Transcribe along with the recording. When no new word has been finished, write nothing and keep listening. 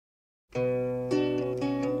As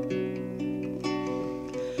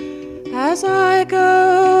I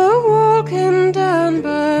go walking down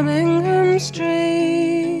Birmingham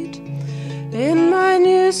Street, in my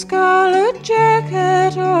new scarlet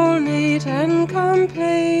jacket, all neat and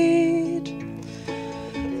complete,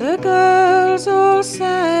 the girls all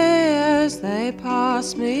say as they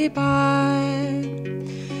pass me by,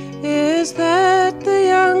 "Is that the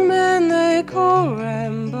young man they call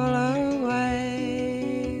Rambleaway?"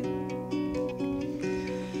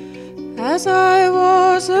 As I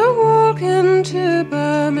was a-walking to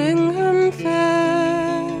Birmingham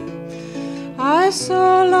Fair, I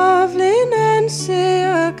saw lovely Nancy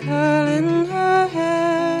a-curling her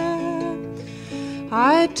hair.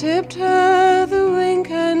 I tipped her the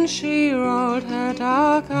wink and she rolled her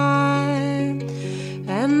dark eye,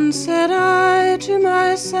 and said I to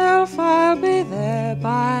myself, "I'll be there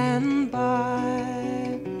by and by."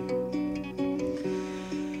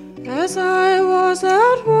 As I was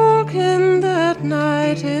out walking that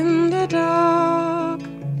night in the dark,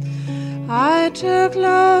 I took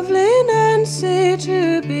lovely Nancy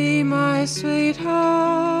to be my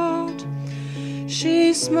sweetheart.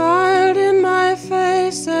 She smiled in my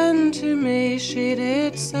face and to me she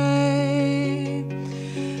did say,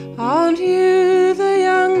 "Aren't you the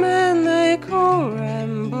young man they call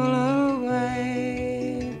Rambleaway?"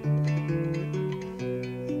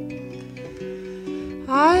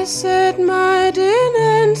 I said, "My dear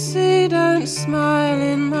Nancy, don't smile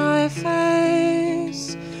in my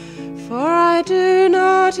face, for I do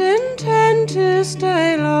not intend to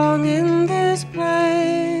stay long in this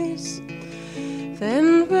place."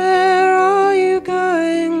 "Then where are you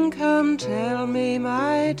going? Come tell me,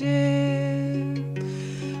 my dear."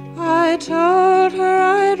 I told her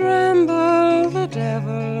I'd ramble, the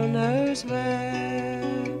devil knows where.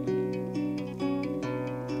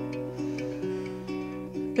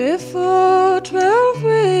 Before 12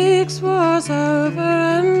 weeks was over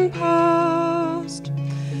and past,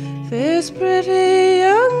 this pretty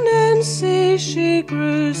young Nancy, she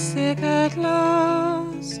grew sick at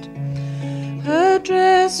last. Her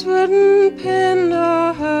dress wouldn't pin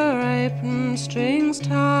nor her apron strings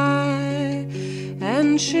tie,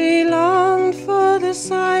 and she longed for the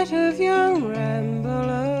sight of young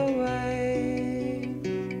Rambleaway.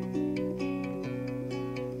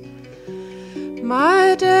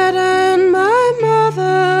 My dad and my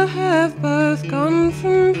mother have both gone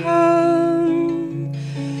from home,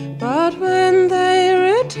 but when they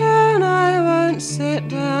return I won't sit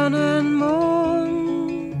down and mourn.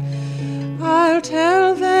 I'll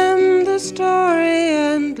tell them the story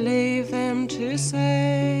and leave them to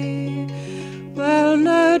say, "Well,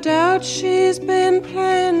 no doubt she's been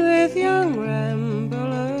playing with young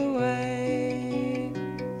Rambleaway."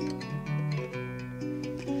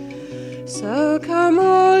 So come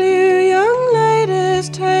all you young ladies,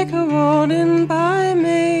 take a warning by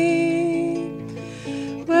me.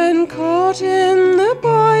 When caught in the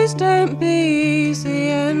boys, don't be easy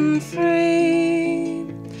and free.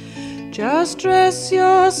 Just dress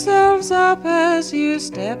yourselves up as you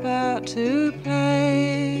step out to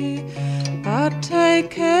play, but take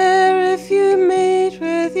care if you meet